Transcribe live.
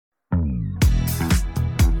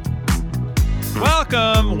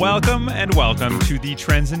Welcome, and welcome to the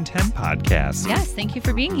Trends in 10 podcast. Yes, thank you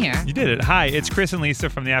for being here. You did it. Hi, it's Chris and Lisa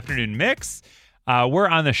from the Afternoon Mix. We're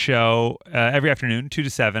on the show every afternoon, 2 to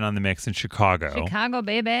 7 on the Mix in Chicago. Chicago,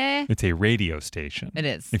 baby. It's a radio station. It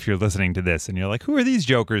is. If you're listening to this and you're like, who are these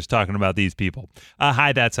jokers talking about these people?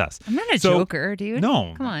 Hi, that's us. I'm not a joker, dude.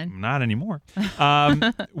 No. Come on. Not anymore.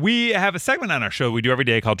 We have a segment on our show we do every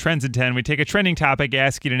day called Trends in 10. We take a trending topic,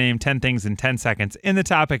 ask you to name 10 things in 10 seconds in the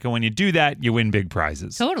topic, and when you do that, you win big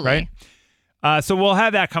prizes. Totally. Right? So we'll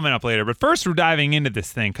have that coming up later. But first, we're diving into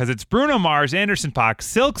this thing because it's Bruno Mars, Anderson .Paak,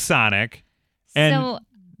 Silk Sonic, and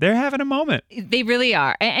they're having a moment. They really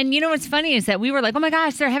are. And you know what's funny is that we were like, oh my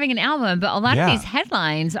gosh, they're having an album. But a lot of these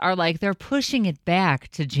headlines are like, they're pushing it back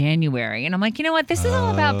to January. And I'm like, you know what? This is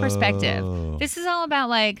all about perspective. This is all about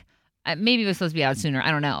like, maybe it was supposed to be out sooner. I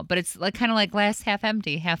don't know. But it's like kind of like glass half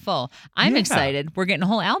empty, half full. I'm excited. We're getting a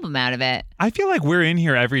whole album out of it. I feel like we're in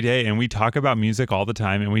here every day and we talk about music all the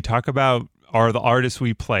time and we talk about the artists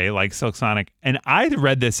we play, like Silk Sonic. And I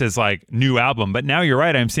read this as like new album, but now you're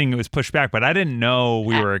right. I'm seeing it was pushed back, but I didn't know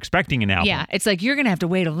we were expecting an album. Yeah, it's like you're going to have to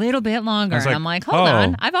wait a little bit longer. And I'm like, hold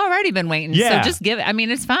on. I've already been waiting. Yeah. So just give it. I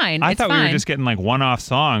mean, it's fine. I thought we were just getting like one-off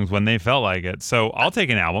songs when they felt like it. So I'll take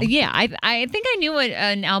an album. Yeah, I think I knew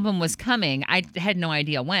an album was coming. I had no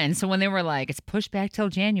idea when. So when they were like, it's pushed back till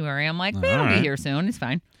January, I'm like, it'll be here soon. It's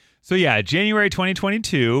fine. So yeah, January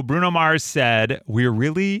 2022, Bruno Mars said, we're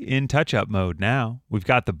really in touch-up mode now. We've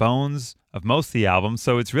got the bones of most of the album,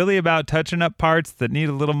 so it's really about touching up parts that need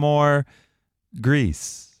a little more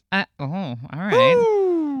grease. All right.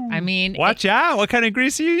 Woo! I mean, watch out. What kind of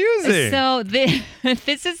grease are you using? So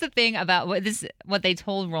this is the thing about what they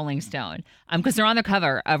told Rolling Stone, because they're on the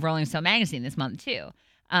cover of Rolling Stone magazine this month too.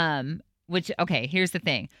 Here's the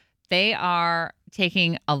thing. They are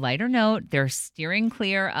taking a lighter note. They're steering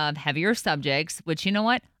clear of heavier subjects, which, you know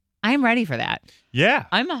what? I'm ready for that. Yeah.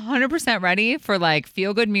 I'm 100% ready for like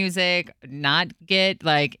feel good music, not get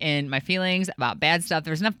like in my feelings about bad stuff.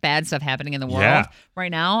 There's enough bad stuff happening in the world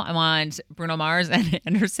right now. I want Bruno Mars and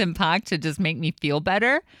Anderson .Paak to just make me feel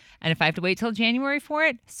better. And if I have to wait till January for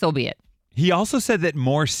it, so be it. He also said that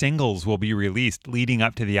more singles will be released leading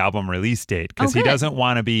up to the album release date because he doesn't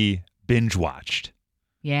want to be binge watched.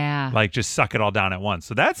 Yeah. Like just suck it all down at once.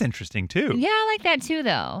 So that's interesting too. Yeah, I like that too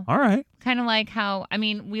though. All right. Kind of like how, I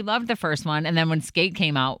mean, we loved the first one and then when Skate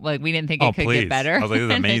came out, like we didn't think it could get better. I was like,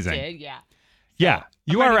 this is amazing. It did, yeah. Yeah.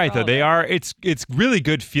 You are right though. They are, it's really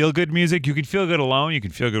good feel good music. You can feel good alone. You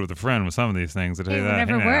can feel good with a friend with some of these things.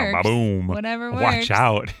 Whatever works. Boom. Whatever works. Watch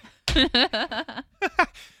out.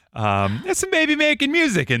 There's some baby making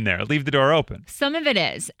music in there. Leave the door open. Some of it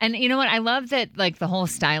is. And you know what? I love that like the whole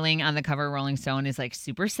styling on the cover of Rolling Stone is like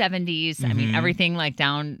super 70s. Mm-hmm. I mean, everything like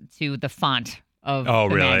down to the font of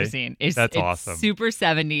the magazine. That's awesome. Super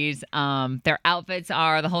 70s. Their outfits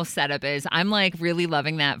are, the whole setup is. I'm like really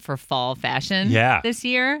loving that for fall fashion this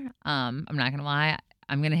year. I'm not going to lie.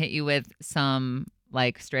 I'm going to hit you with some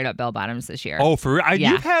like straight up bell bottoms this year. Oh, for real?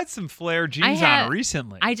 You've had some flare jeans on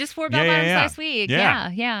recently. I just wore bell bottoms last week.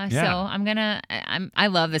 Yeah. So I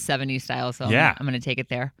love the 70s style. So I'm gonna take it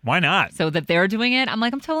there. Why not? So that they're doing it, I'm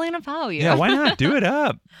like, I'm totally gonna follow you. Yeah, why not? Do it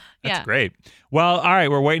up. That's great. Well, all right,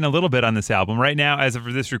 we're waiting a little bit on this album. Right now, as of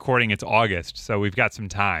this recording, it's August, so we've got some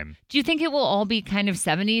time. Do you think it will all be kind of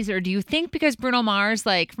 70s, or do you think because Bruno Mars,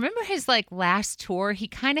 like, remember his like last tour, he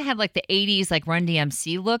kind of had like the 80s like Run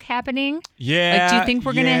DMC look happening? Yeah. Like, do you think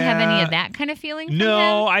we're gonna have any of that kind of feeling from him?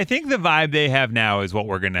 I think the vibe they have now is what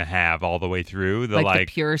we're gonna have all the way through. The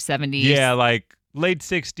pure 70s. Yeah, like late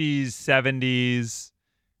 60s, 70s.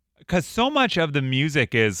 Because so much of the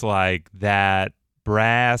music is like that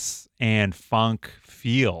brass and funk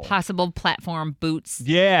feel. Possible platform boots.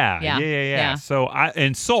 Yeah. So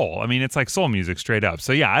and soul. I mean, it's like soul music straight up.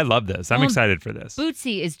 So yeah, I love this. I'm excited for this.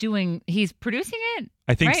 Bootsy he's producing it?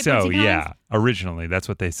 I think right? so, Bootsy yeah. Collins? Originally, that's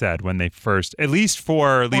what they said when they first, at least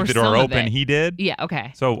for Leave the Door Open, he did. Yeah,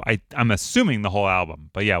 okay. So I'm assuming the whole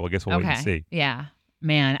album. But yeah, we'll wait and see. Yeah.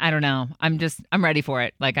 Man, I don't know. I'm ready for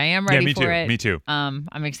it. Like I am ready for it. Me too.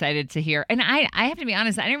 I'm excited to hear. And I have to be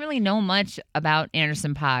honest, I didn't really know much about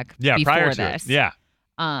Anderson .Paak before prior to this. It. Yeah.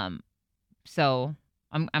 So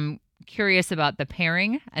I'm curious about the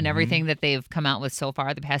pairing and everything that they've come out with so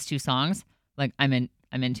far, the past two songs. Like I'm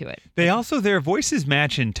into it. Their voices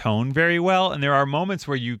match in tone very well, and there are moments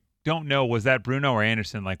where you don't know, was that Bruno or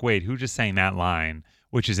Anderson? Like, wait, who just sang that line?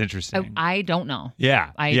 Which is interesting. I don't know.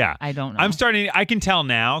 Yeah. I don't know. I can tell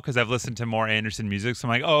now because I've listened to more Anderson music. So I'm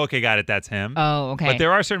like, oh, okay, got it. That's him. Oh, okay. But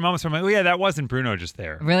there are certain moments where I'm like, oh, yeah, that wasn't Bruno just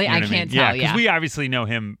there. Really? You know I can't tell. tell. Yeah. Because we obviously know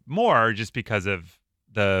him more just because of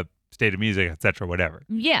the State of Music, etc., whatever.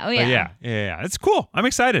 Yeah. Oh, But yeah. yeah. It's cool. I'm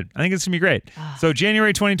excited. I think it's going to be great. So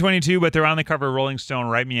January 2022, but they're on the cover of Rolling Stone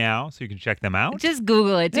right meow, so you can check them out. Just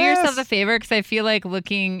Google it. Do Yes. yourself a favor because I feel like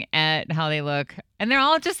looking at how they look, and they're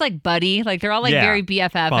all just like buddy. Like they're all like Yeah. very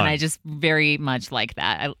BFF, Fun. and I just very much like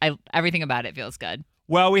that. I everything about it feels good.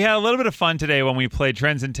 Well, we had a little bit of fun today when we played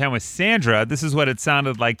Trends in 10 with Sandra. This is what it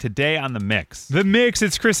sounded like today on The Mix. The Mix,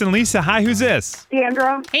 it's Chris and Lisa. Hi, who's this?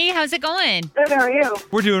 Sandra. Hey, how's it going? Good, how are you?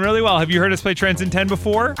 We're doing really well. Have you heard us play Trends in 10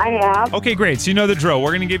 before? I have. Okay, great. So you know the drill. We're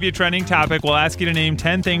going to give you a trending topic. We'll ask you to name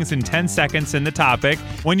 10 things in 10 seconds in the topic.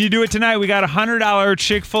 When you do it tonight, we got a $100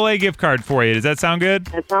 Chick-fil-A gift card for you. Does that sound good?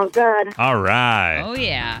 That sounds good. All right. Oh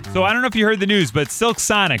yeah. So I don't know if you heard the news, but Silk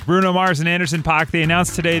Sonic, Bruno Mars, and Anderson .Paak, they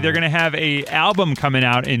announced today they're going to have an album coming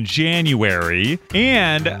out in January.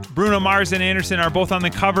 And Bruno Mars and Anderson are both on the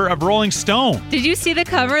cover of Rolling Stone. Did you see the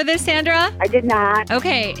cover of this, Sandra? I did not.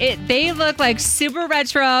 Okay, they look like super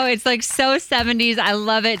retro. It's like so 70s. I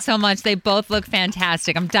love it so much. They both look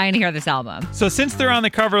fantastic. I'm dying to hear this album. So since they're on the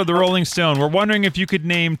cover of the Rolling Stone, we're wondering if you could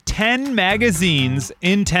name 10 magazines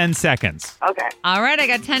in 10 seconds. Okay. All right, I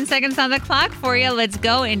got 10 seconds on the clock for you. Let's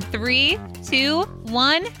go in 3, 2,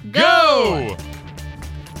 1, Go!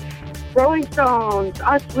 Rolling Stones,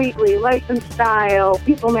 Us Weekly, Life and Style,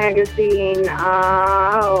 People Magazine,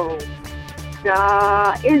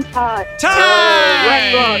 In Touch.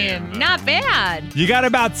 Time! Not bad. You got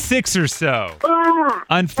about 6 or so. Ah,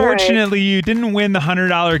 Unfortunately, you didn't win the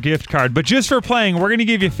 $100 gift card, but just for playing, we're going to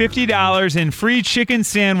give you $50 in free chicken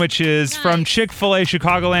sandwiches from Chick-fil-A,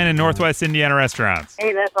 Chicagoland, and Northwest Indiana restaurants.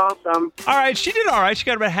 hey, that's awesome. All right, she did all right. She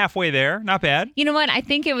got about halfway there. Not bad. You know what? I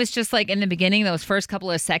think it was just like in the beginning, those first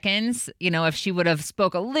couple of seconds, if she would have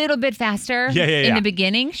spoke a little bit faster in the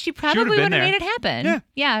beginning, she probably would have made it happen.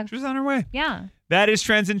 Yeah. She was on her way. Yeah. That is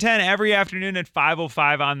Trends in 10 every afternoon at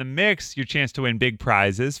 5:05 on The Mix. Your chance to win big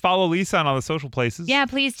prizes. Follow Lisa on all the social places. Yeah,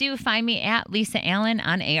 please do find me at Lisa Allen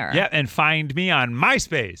on air. Yeah, and find me on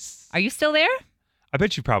MySpace. Are you still there? I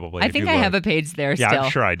bet you probably. I think I have a page there still. Yeah,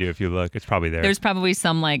 I'm sure I do if you look. It's probably there. There's probably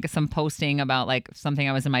some posting about like something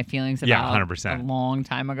I was in my feelings about 100%. a long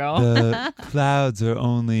time ago. The clouds are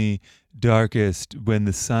only darkest when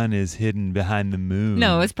the sun is hidden behind the moon.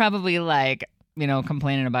 No, it's probably like,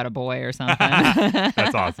 complaining about a boy or something.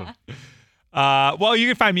 That's awesome. Well, you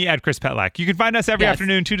can find me at Chris Petlak. You can find us every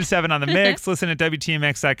afternoon, 2 to 7 on The Mix. Listen at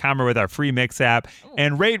WTMX.com or with our free Mix app.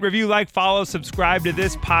 And rate, review, follow, subscribe to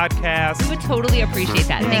this podcast. We would totally appreciate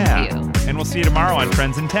that. Yeah. Thank you. And we'll see you tomorrow on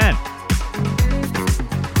Trends in 10.